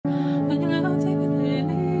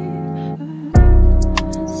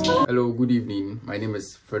Hello, good evening. My name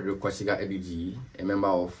is Frederick Kwasiga Ediji, a member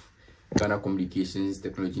of Ghana Communications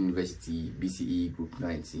Technology University, BCE Group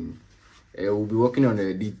 19. We'll be working on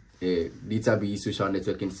a database social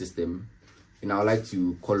networking system, and I would like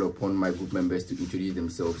to call upon my group members to introduce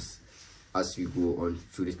themselves as we go on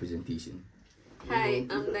through this presentation. Hi,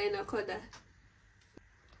 I'm Dina Koda.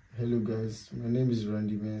 Hello guys, my name is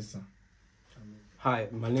Randy Mensah. Hi,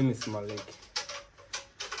 my name is Malik.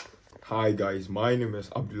 Hi guys, my name is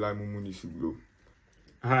Abdullah Mumuni Suglo.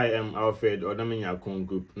 Hi, I'm Alfred Odamenyakon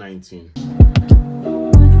Group 19.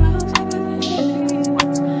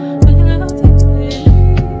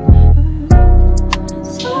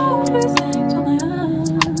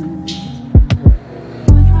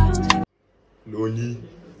 Lonely,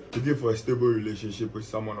 looking for a stable relationship with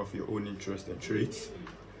someone of your own interests and traits,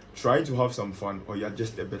 trying to have some fun, or you're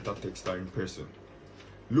just a better texter in person.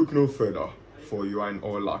 Look no further, for you are in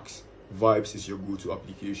all lacks. Vibes is your go-to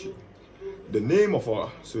application. The name of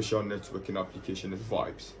our social networking application is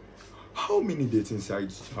Vibes. How many dating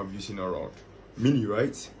sites have you seen around? Many,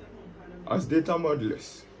 right? As data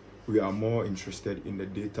modelers, we are more interested in the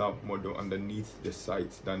data model underneath the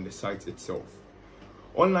site than the site itself.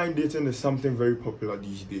 Online dating is something very popular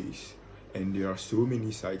these days, and there are so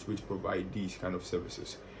many sites which provide these kind of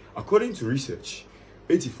services. According to research,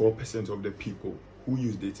 84% of the people who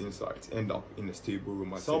use dating sites end up in a stable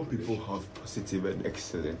romantic relationship. Some people have positive and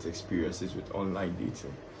excellent experiences with online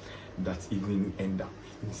dating that even end up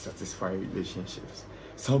in satisfying relationships.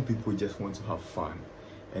 Some people just want to have fun,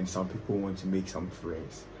 and some people want to make some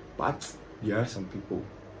friends. But there are some people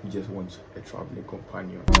who just want a traveling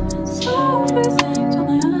companion.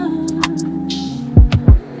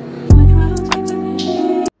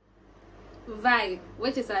 Vibe,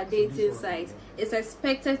 which is our dating site, is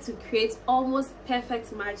expected to create almost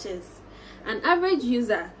perfect matches. An average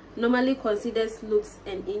user normally considers looks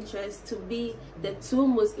and interest to be the two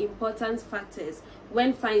most important factors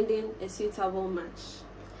when finding a suitable match.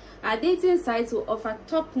 Our dating sites will offer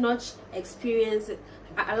top-notch experience,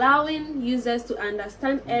 allowing users to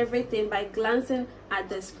understand everything by glancing at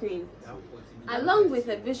the screen. Along with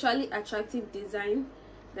a visually attractive design,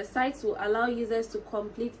 the sites will allow users to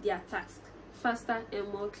complete their tasks faster and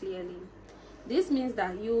more clearly. This means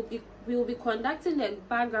that we will be conducting a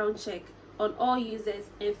background check on all users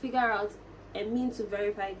and figure out a means to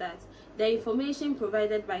verify that the information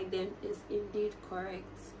provided by them is indeed correct.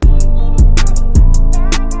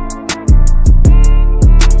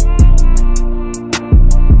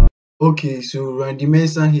 Okay, so Randy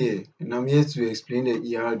Mensah here, and I'm here to explain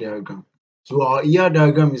the ER diagram. So our ER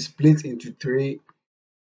diagram is split into three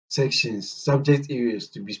sections, subject areas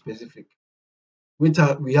to be specific.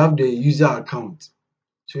 We have the user account.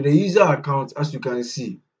 So the user account, as you can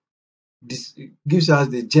see, this gives us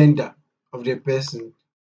the gender of the person,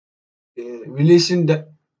 the relation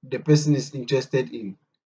that the person is interested in,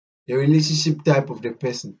 the relationship type of the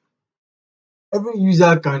person. Every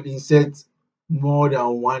user can insert more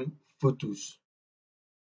than one photos.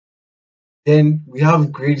 Then we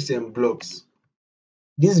have grades and blocks.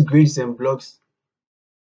 These grades and blocks,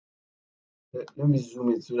 let me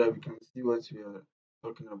zoom it so that we can see what we are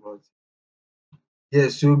talking about.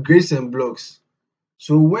 Yes, so grades and blocks.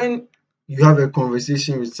 So when you have a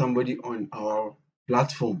conversation with somebody on our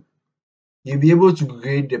platform, you'll be able to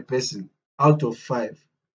grade the person out of 5.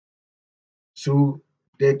 So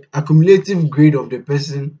the accumulative grade of the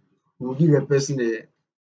person will give the person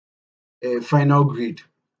a final grade.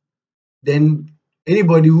 Then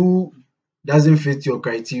anybody who doesn't fit your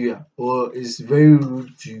criteria or is very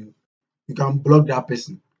rude to you, you can block that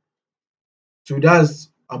person. So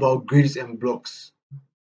that's about grades and blocks.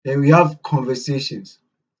 Then we have conversations.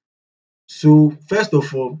 So first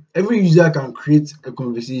of all, every user can create a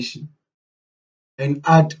conversation and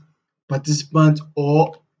add participants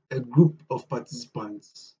or a group of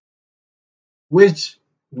participants, which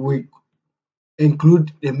will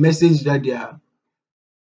include the message that they are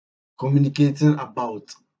communicating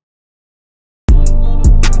about.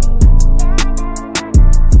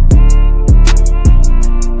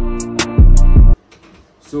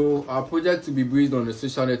 So our project will be based on the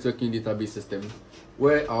social networking database system,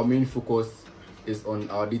 where our main focus is on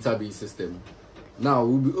our database system. Now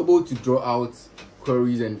we'll be able to draw out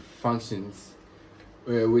queries and functions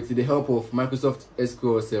with the help of Microsoft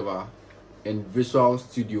SQL Server and Visual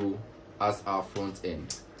Studio as our front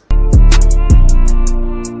end.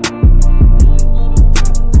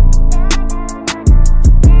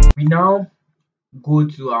 We now go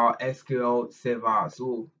to our SQL Server.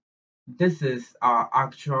 So this is our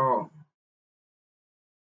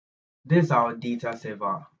data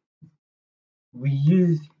server. We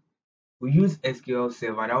use We use SQL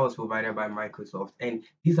Server that was provided by Microsoft, and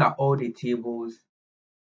these are all the tables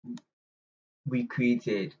we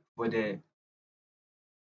created for the.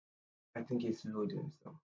 I think it's loading.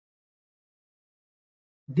 So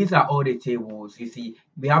these are all the tables. You see,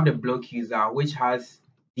 we have the block user, which has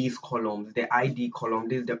these columns. The ID column.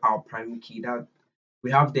 This is our primary key. That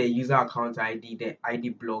we have the user account ID, the ID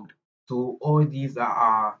blocked. So all these are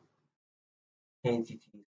our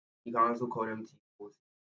entities. You can also call them tables.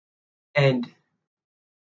 And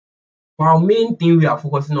for our main thing we are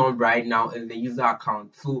focusing on right now is the user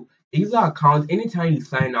account. So the user account, anytime you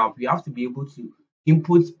sign up, you have to be able to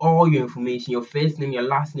input all your information, your first name, your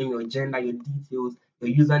last name, your gender, your details,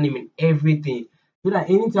 your username, and everything. So that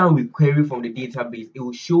anytime we query from the database, it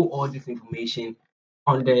will show all this information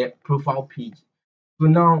on the profile page. So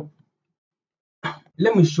now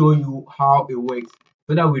let me show you how it works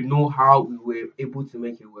so that we know how we were able to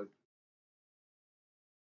make it work.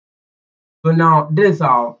 So now this is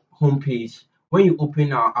our homepage. When you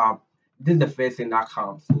open our app, this is the first thing that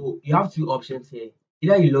comes. So you have two options here.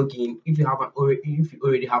 Either you log in if you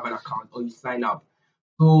already have an account, or you sign up.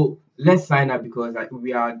 So let's sign up because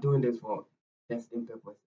we are doing this for testing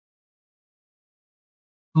purpose.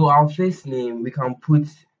 So our first name we can put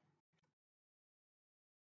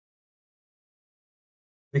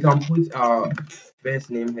our first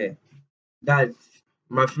name here. That's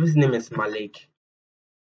my first name is Malik.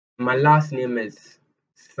 My last name is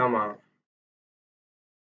Sama.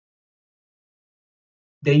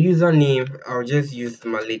 The username I'll just use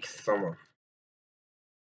Malik Sama.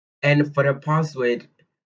 And for the password,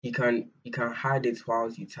 you can hide it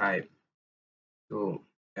while you type. So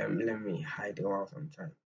let me hide it while I'm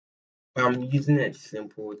typing. But I'm using a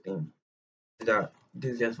simple thing so that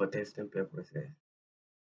this is just for testing purposes.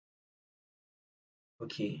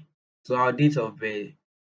 Okay. So our date of birth,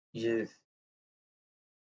 just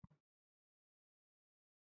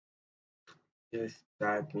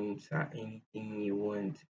type inside anything you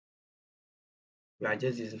want. We are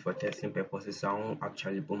just using for testing purposes, so I won't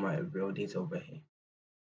actually put my real date over here.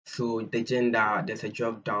 So the gender, there's a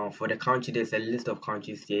drop down. For the country, there's a list of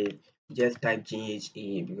countries here. Just type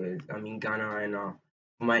GHA because I'm in Ghana right now.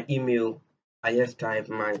 For my email, I just type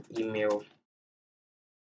my email.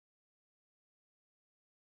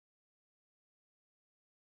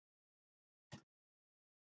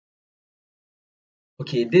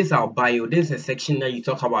 Okay, this is our bio. This is a section that you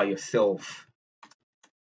talk about yourself.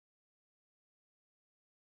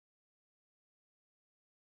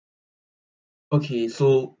 Okay,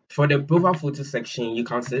 so for the profile photo section, you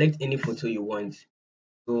can select any photo you want.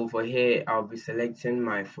 So for here, I'll be selecting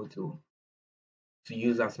my photo to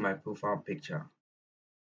use as my profile picture.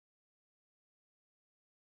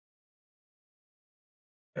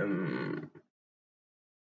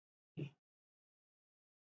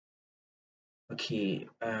 Okay,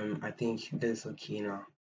 I think that's okay now.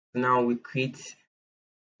 Now we create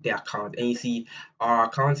the account, and you see our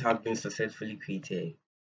account has been successfully created.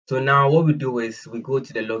 So now what we do is we go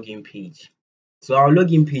to the login page. So our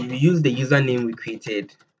login page, we use the username we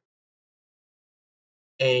created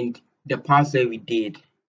and the password we did.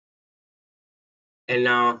 And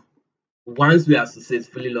now once we are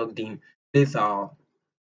successfully logged in, this is our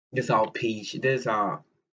page. This is our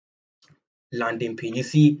landing page. You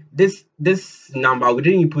see this number, we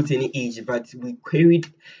didn't put any age, but we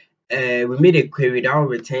queried we made a query that will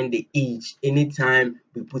return the age anytime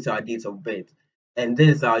we put our date of birth. And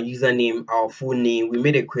this is our username, our full name. We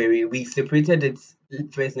made a query. We separated its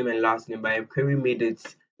first name and last name, but a query made it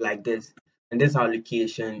like this. And this is our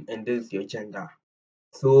location, and this is your gender.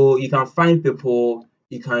 So you can find people,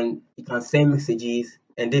 you can send messages,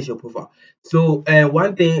 and this is your profile. So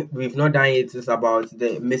one thing we've not done yet is about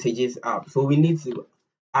the messages app. So we need to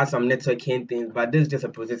add some networking things, but this is just a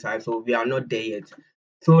prototype, so we are not there yet.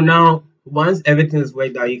 So now once everything is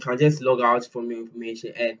worked out, you can just log out from your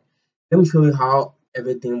information, and let me show you how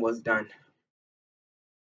everything was done.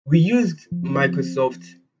 We used Microsoft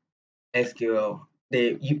SQL,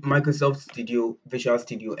 the Microsoft Studio, Visual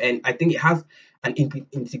Studio, and I think it has an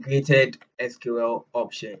integrated SQL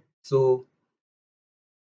option. So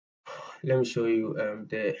let me show you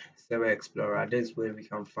the Server Explorer. This is where we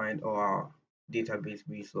can find all our database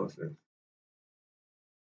resources.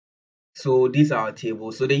 So these are our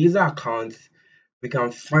tables. So the user account, we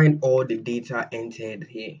can find all the data entered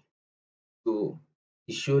here. So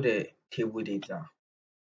it show the table data.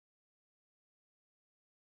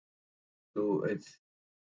 So it's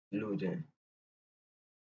loading.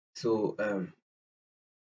 So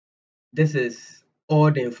this is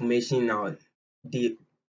all the information in our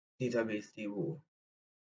database table.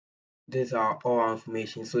 these are all our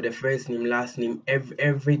information. So the first name, last name,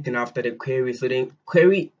 everything after the query. So then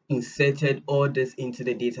query inserted all this into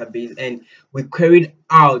the database, and we queried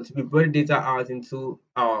out, we brought the data out into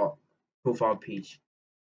our profile page.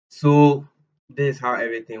 So this is how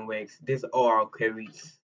everything works. This are all our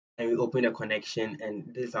queries, and we open a connection,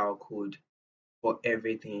 and this is our code for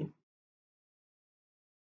everything.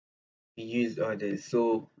 We use all this.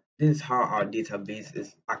 So this is how our database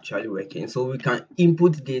is actually working. So we can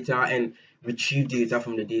input data and retrieve data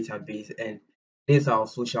from the database, and this is our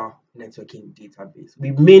social networking database.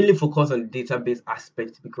 We mainly focus on the database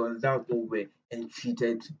aspect because that's what we're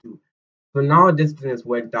entreated to do. So now this thing is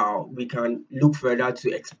worked out, we can look further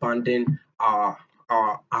to expanding our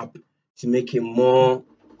app to make it more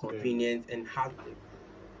convenient and have.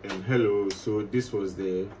 Hello, so this was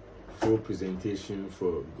the full presentation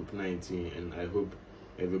for Group 19, and I hope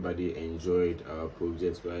everybody enjoyed our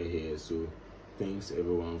project right here. So thanks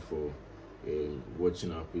everyone for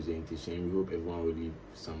watching our presentation. We hope everyone will leave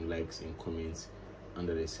some likes and comments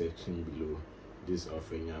under the section below. This is our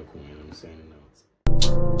friend Yako, and I'm signing out.